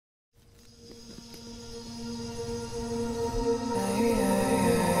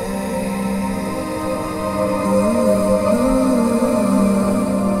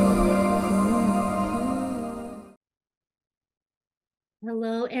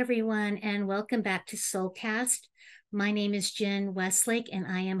everyone, and welcome back to SoulCast. My name is Jen Westlake, and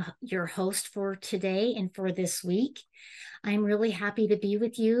I am your host for today and for this week. I'm really happy to be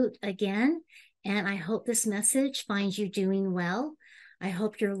with you again, and I hope this message finds you doing well. I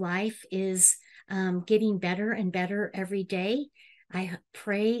hope your life is getting better and better every day. I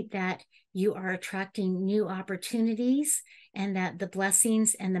pray that you are attracting new opportunities and that the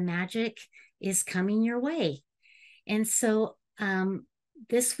blessings and the magic is coming your way. And so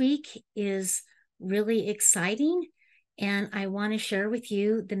this week is really exciting, and I want to share with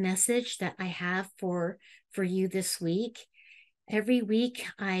you the message that I have for you this week. Every week,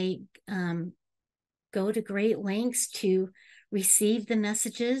 I go to great lengths to receive the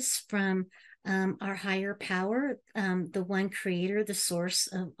messages from our higher power, the one creator, the source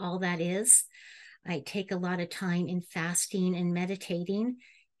of all that is. I take a lot of time in fasting and meditating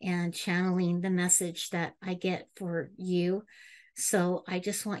and channeling the message that I get for you. So I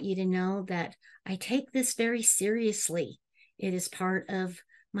just want you to know that I take this very seriously. It is part of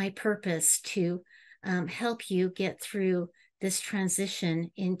my purpose to help you get through this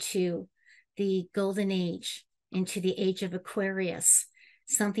transition into the golden age, into the age of Aquarius,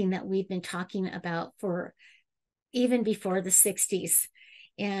 something that we've been talking about for even before the 60s.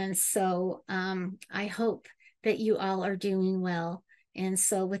 And so I hope that you all are doing well. And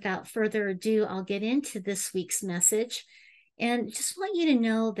so without further ado, I'll get into this week's message. And just want you to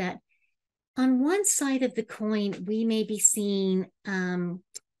know that on one side of the coin, we may be seeing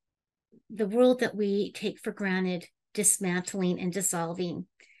the world that we take for granted dismantling and dissolving.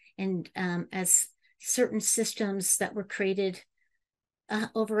 And as certain systems that were created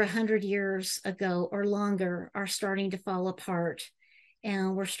over 100 years ago or longer are starting to fall apart.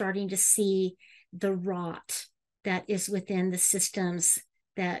 And we're starting to see the rot that is within the systems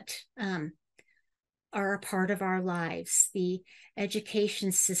that are a part of our lives, the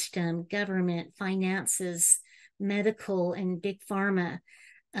education system, government, finances, medical, and big pharma.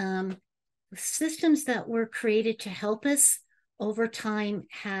 Systems that were created to help us over time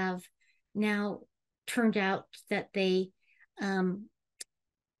have now turned out that they harm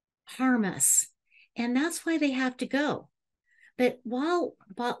us. And that's why they have to go. But while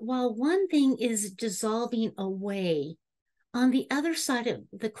one thing is dissolving away, on the other side of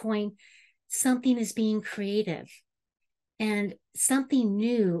the coin, something is being creative and something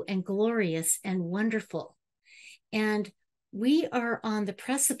new and glorious and wonderful. And we are on the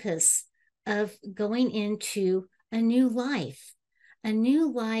precipice of going into a new life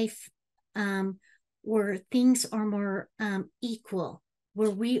where things are more equal,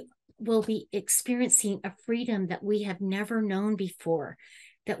 where we will be experiencing a freedom that we have never known before,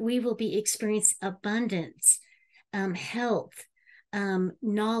 that we will be experiencing abundance, health,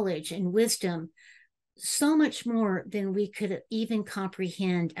 knowledge, and wisdom, so much more than we could even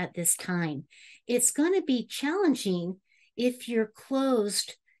comprehend at this time. It's going to be challenging if you're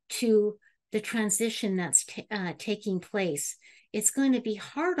closed to the transition that's taking place. It's going to be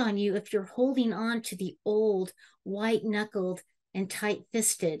hard on you if you're holding on to the old, white-knuckled, and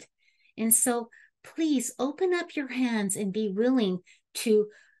tight-fisted. And so please open up your hands and be willing to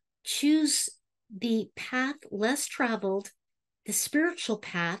choose the path less traveled, the spiritual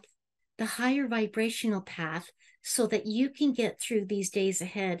path, the higher vibrational path, so that you can get through these days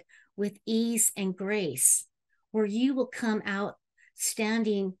ahead with ease and grace, where you will come out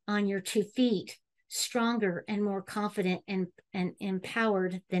standing on your 2 feet, stronger and more confident and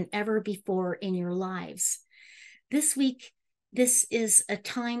empowered than ever before in your lives. This week, this is a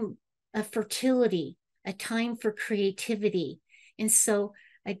time of fertility, a time for creativity. And so,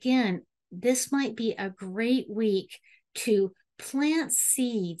 again, this might be a great week to plant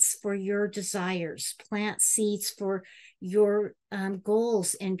seeds for your desires, plant seeds for your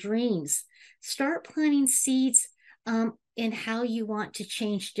goals and dreams. Start planting seeds in how you want to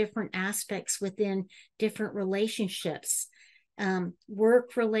change different aspects within different relationships,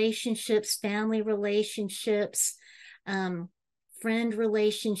 work relationships, family relationships, friend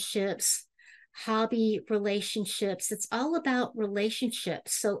relationships, hobby relationships. It's all about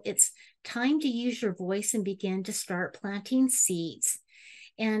relationships. So it's time to use your voice and begin to start planting seeds,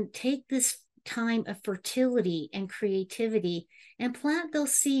 and take this time of fertility and creativity and plant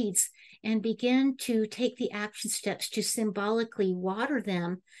those seeds and begin to take the action steps to symbolically water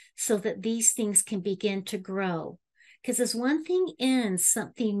them so that these things can begin to grow. Because as one thing ends,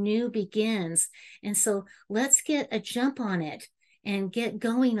 something new begins. And so let's get a jump on it and get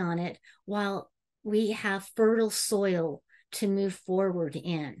going on it while we have fertile soil to move forward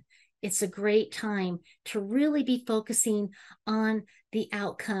in. It's a great time to really be focusing on the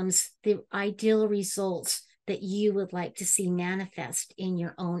outcomes, the ideal results that you would like to see manifest in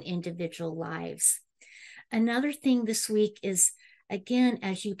your own individual lives. Another thing this week is, again,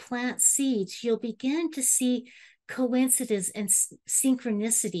 as you plant seeds, you'll begin to see coincidences and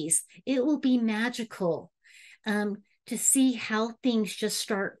synchronicities. It will be magical to see how things just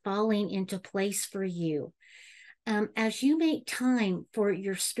start falling into place for you. As you make time for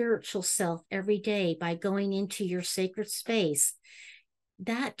your spiritual self every day by going into your sacred space,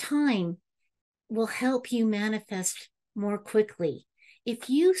 that time will help you manifest more quickly. If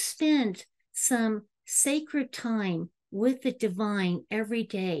you spend some sacred time with the divine every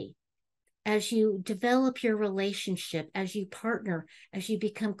day, as you develop your relationship, as you partner, as you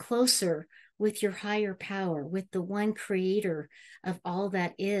become closer with your higher power, with the one creator of all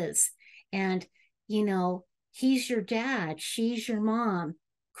that is, and, you know, he's your dad, she's your mom,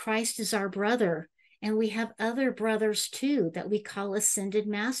 Christ is our brother, and we have other brothers too that we call ascended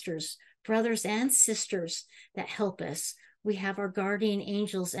masters, brothers and sisters that help us. We have our guardian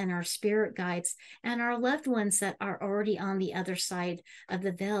angels and our spirit guides and our loved ones that are already on the other side of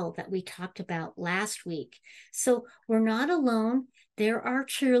the veil that we talked about last week. So we're not alone. There are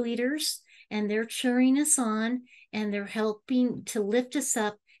cheerleaders and they're cheering us on and they're helping to lift us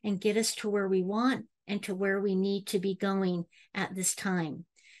up and get us to where we want and to where we need to be going at this time.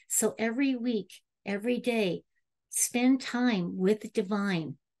 So every week, every day, spend time with the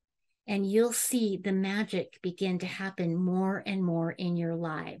divine. And you'll see the magic begin to happen more and more in your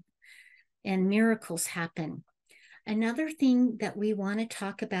life, and miracles happen. Another thing that we want to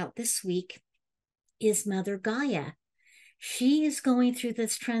talk about this week is Mother Gaia. She is going through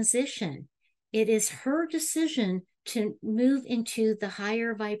this transition. It is her decision to move into the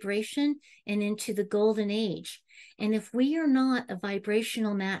higher vibration and into the golden age. And if we are not a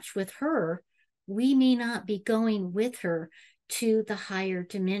vibrational match with her, we may not be going with her to the higher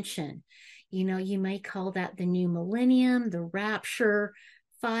dimension. You know, you may call that the new millennium, the rapture,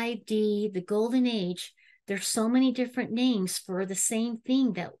 5D, the golden age. There's so many different names for the same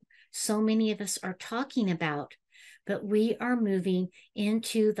thing that so many of us are talking about. But we are moving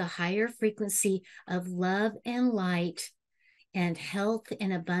into the higher frequency of love and light and health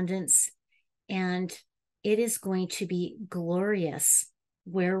and abundance. And it is going to be glorious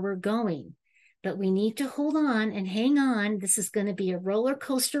where we're going. But we need to hold on and hang on. This is going to be a roller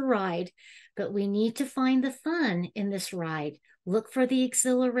coaster ride, but we need to find the fun in this ride. Look for the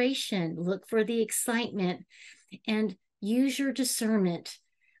exhilaration, look for the excitement, and use your discernment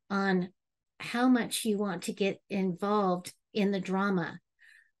on how much you want to get involved in the drama.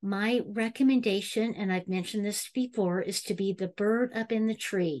 My recommendation, and I've mentioned this before, is to be the bird up in the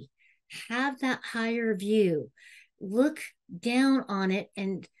tree. Have that higher view. Look down on it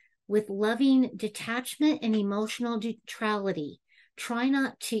and with loving detachment and emotional neutrality. Try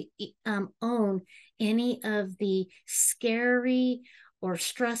not to own any of the scary or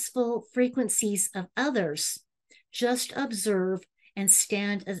stressful frequencies of others. Just observe and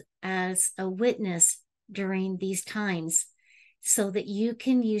stand as a witness during these times so that you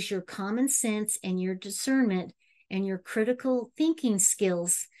can use your common sense and your discernment and your critical thinking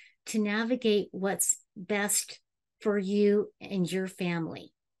skills to navigate what's best for you and your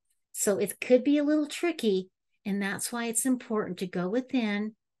family. So it could be a little tricky, and that's why it's important to go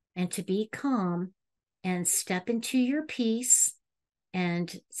within and to be calm and step into your peace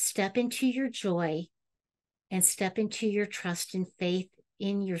and step into your joy and step into your trust and faith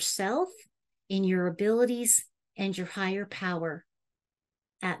in yourself, in your abilities, and your higher power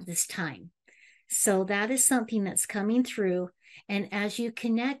at this time. So that is something that's coming through. And as you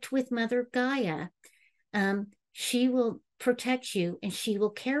connect with Mother Gaia, she will protect you and she will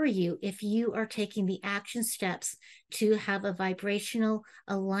carry you if you are taking the action steps to have a vibrational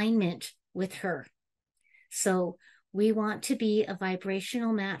alignment with her. So we want to be a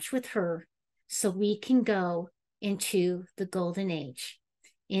vibrational match with her so we can go into the golden age,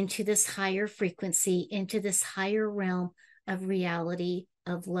 into this higher frequency, into this higher realm of reality,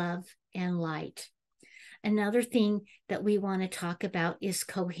 of love and light. Another thing that we want to talk about is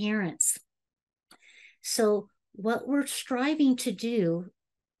coherence. So what we're striving to do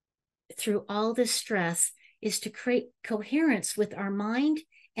through all this stress is to create coherence with our mind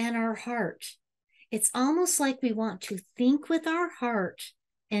and our heart. It's almost like we want to think with our heart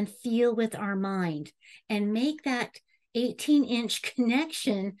and feel with our mind and make that 18-inch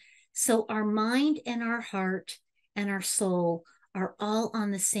connection so our mind and our heart and our soul are all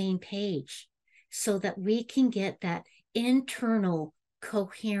on the same page so that we can get that internal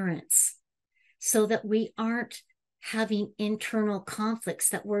coherence, so that we aren't having internal conflicts,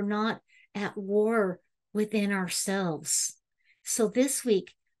 that we're not at war within ourselves. So this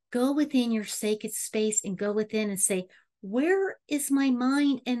week, Go within your sacred space and go within and say, where is my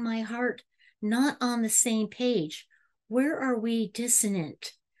mind and my heart not on the same page? Where are we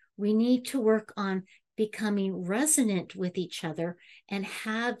dissonant? We need to work on becoming resonant with each other and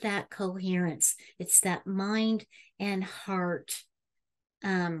have that coherence. It's that mind and heart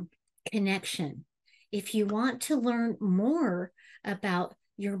connection. If you want to learn more about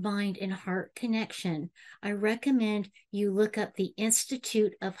your mind and heart connection, I recommend you look up the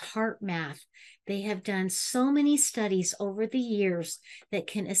Institute of Heart Math. They have done so many studies over the years that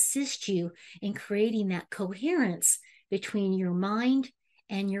can assist you in creating that coherence between your mind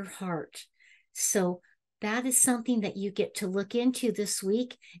and your heart. So that is something that you get to look into this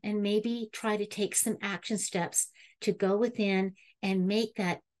week and maybe try to take some action steps to go within and make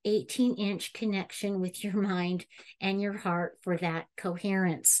that 18-inch connection with your mind and your heart for that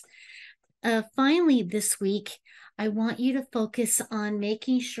coherence. Finally, this week, I want you to focus on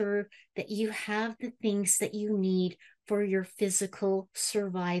making sure that you have the things that you need for your physical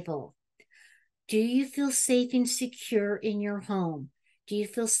survival. Do you feel safe and secure in your home? Do you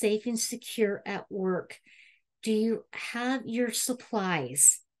feel safe and secure at work? Do you have your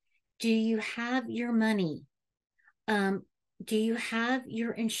supplies? Do you have your money? Do you have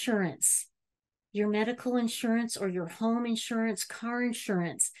your insurance, your medical insurance or your home insurance, car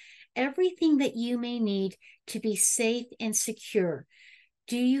insurance, everything that you may need to be safe and secure?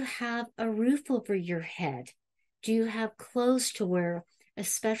 Do you have a roof over your head? Do you have clothes to wear,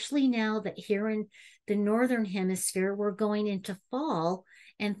 especially now that here in the Northern Hemisphere, we're going into fall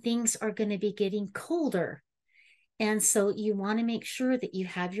and things are going to be getting colder. And so you want to make sure that you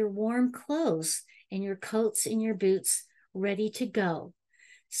have your warm clothes and your coats and your boots ready to go.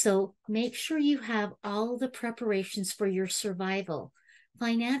 So make sure you have all the preparations for your survival.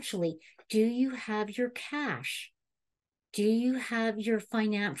 Financially, do you have your cash? Do you have your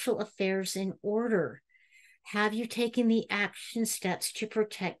financial affairs in order? Have you taken the action steps to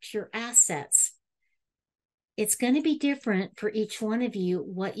protect your assets? It's going to be different for each one of you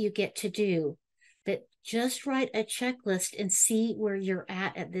what you get to do, but just write a checklist and see where you're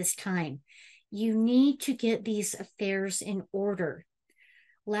at this time. You need to get these affairs in order.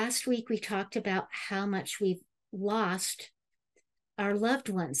 Last week, we talked about how much we've lost our loved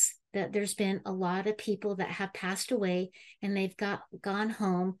ones, that there's been a lot of people that have passed away and they've gone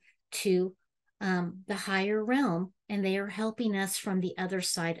home to the higher realm, and they are helping us from the other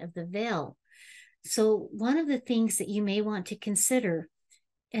side of the veil. So one of the things that you may want to consider,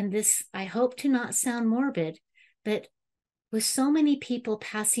 and this, I hope to not sound morbid, but with so many people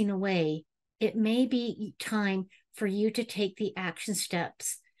passing away, it may be time for you to take the action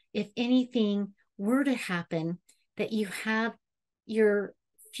steps. If anything were to happen, that you have your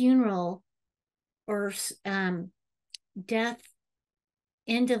funeral or death,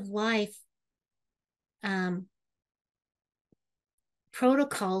 end of life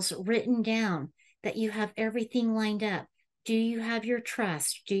protocols written down, that you have everything lined up. Do you have your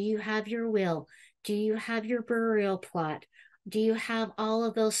trust? Do you have your will? Do you have your burial plot? Do you have all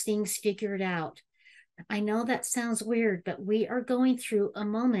of those things figured out? I know that sounds weird, but we are going through a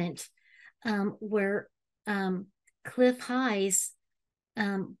moment where Cliff High's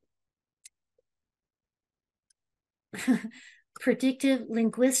predictive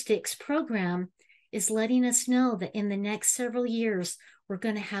linguistics program is letting us know that in the next several years, we're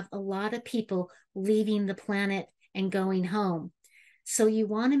going to have a lot of people leaving the planet and going home. So you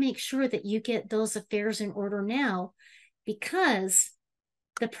want to make sure that you get those affairs in order now, because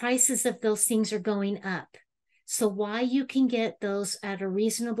the prices of those things are going up. So while you can get those at a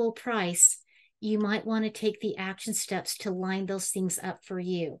reasonable price, you might want to take the action steps to line those things up for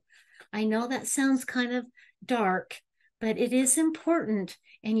you. I know that sounds kind of dark, but it is important,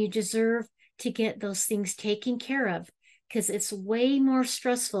 and you deserve to get those things taken care of, because it's way more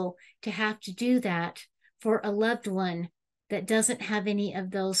stressful to have to do that for a loved one that doesn't have any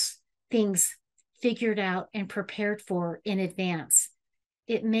of those things figured out and prepared for in advance.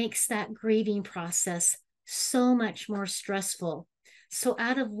 It makes that grieving process so much more stressful. So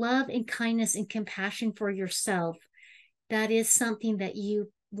out of love and kindness and compassion for yourself, that is something that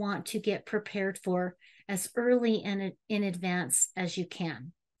you want to get prepared for as early and in advance as you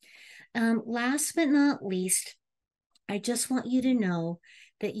can. Last but not least, I just want you to know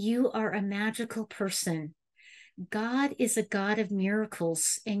that you are a magical person. God is a God of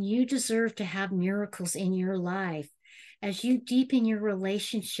miracles, and you deserve to have miracles in your life. As you deepen your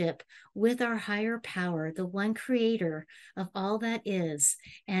relationship with our higher power, the one creator of all that is,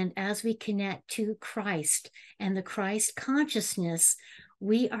 and as we connect to Christ and the Christ consciousness,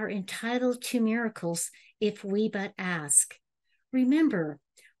 we are entitled to miracles if we but ask. Remember,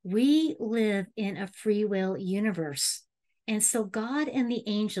 We live in a free will universe. And so God and the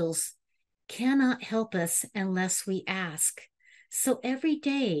angels cannot help us unless we ask. So every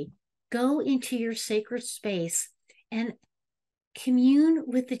day, go into your sacred space and commune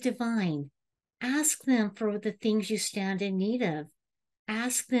with the divine. Ask them for the things you stand in need of.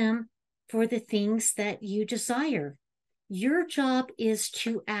 Ask them for the things that you desire. Your job is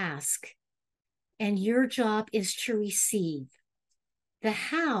to ask, and your job is to receive. The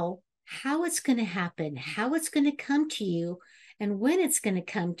how it's going to happen, how it's going to come to you, and when it's going to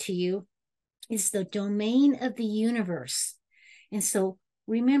come to you is the domain of the universe. And so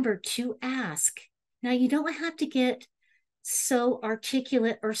remember to ask. Now, you don't have to get so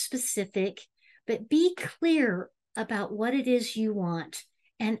articulate or specific, but be clear about what it is you want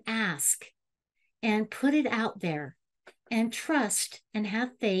and ask and put it out there and trust and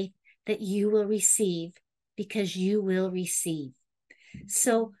have faith that you will receive, because you will receive.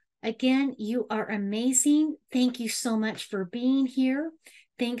 So again, you are amazing. Thank you so much for being here.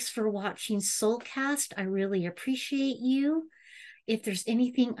 Thanks for watching SoulCast. I really appreciate you. If there's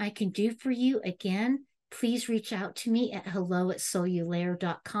anything I can do for you, again, please reach out to me at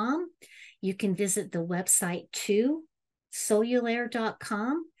hello@soululaire.com. You can visit the website too,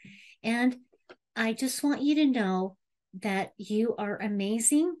 soululaire.com. And I just want you to know that you are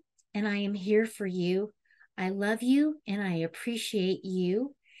amazing and I am here for you. I love you and I appreciate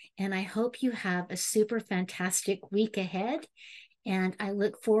you. And I hope you have a super fantastic week ahead. And I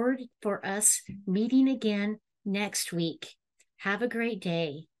look forward for us meeting again next week. Have a great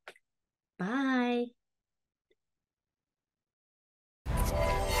day. Bye.